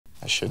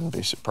I shouldn't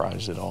be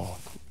surprised at all.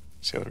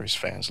 Hilary's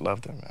fans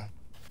loved her, man.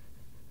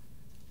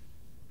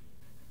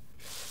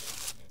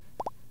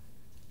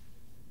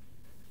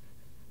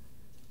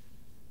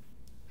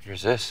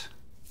 Here's this.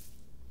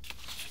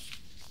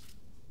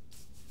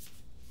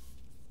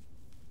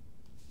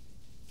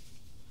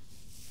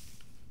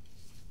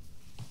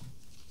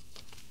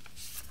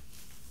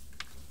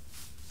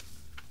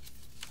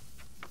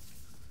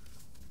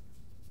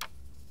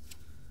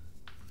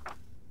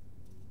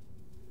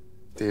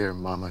 Dear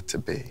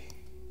Mama-to-be,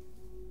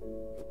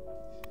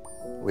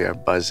 we are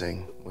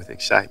buzzing with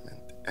excitement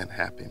and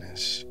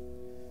happiness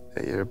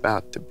that you're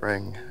about to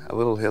bring a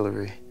little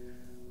Hilary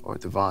or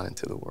Devon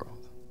into the world.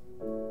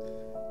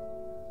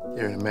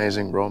 You're an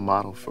amazing role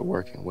model for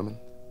working women,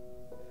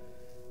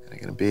 and you're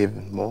gonna be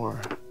even more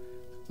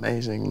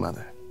amazing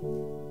mother.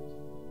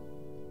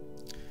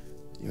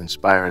 You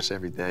inspire us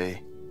every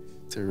day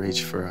to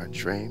reach for our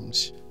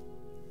dreams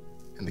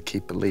and to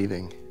keep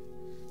believing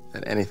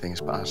that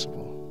anything's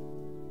possible,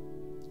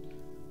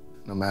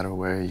 no matter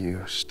where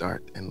you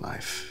start in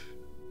life.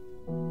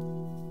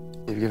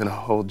 You've given a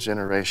whole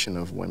generation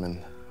of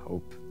women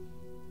hope,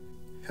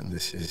 and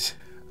this is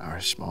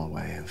our small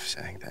way of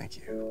saying thank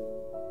you.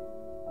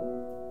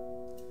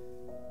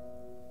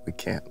 We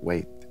can't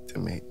wait to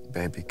meet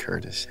baby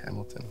Curtis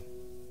Hamilton.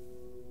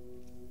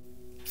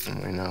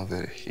 And we know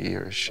that he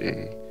or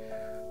she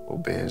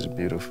will be as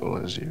beautiful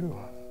as you,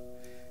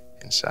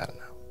 inside and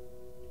out.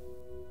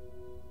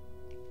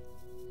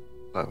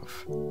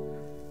 Love,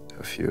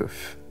 a few of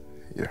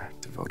your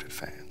devoted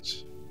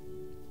fans.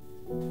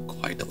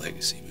 Quite a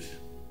legacy, man.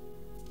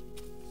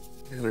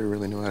 Hilary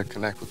really knew how to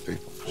connect with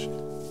people.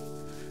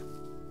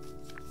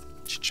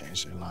 She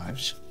changed their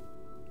lives.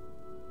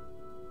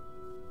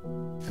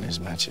 And as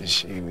much as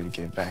she would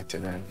give back to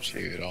them,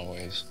 she would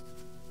always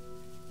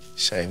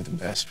save the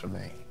best for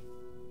me.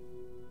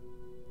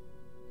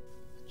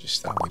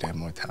 Just thought we'd have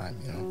more time,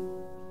 you know?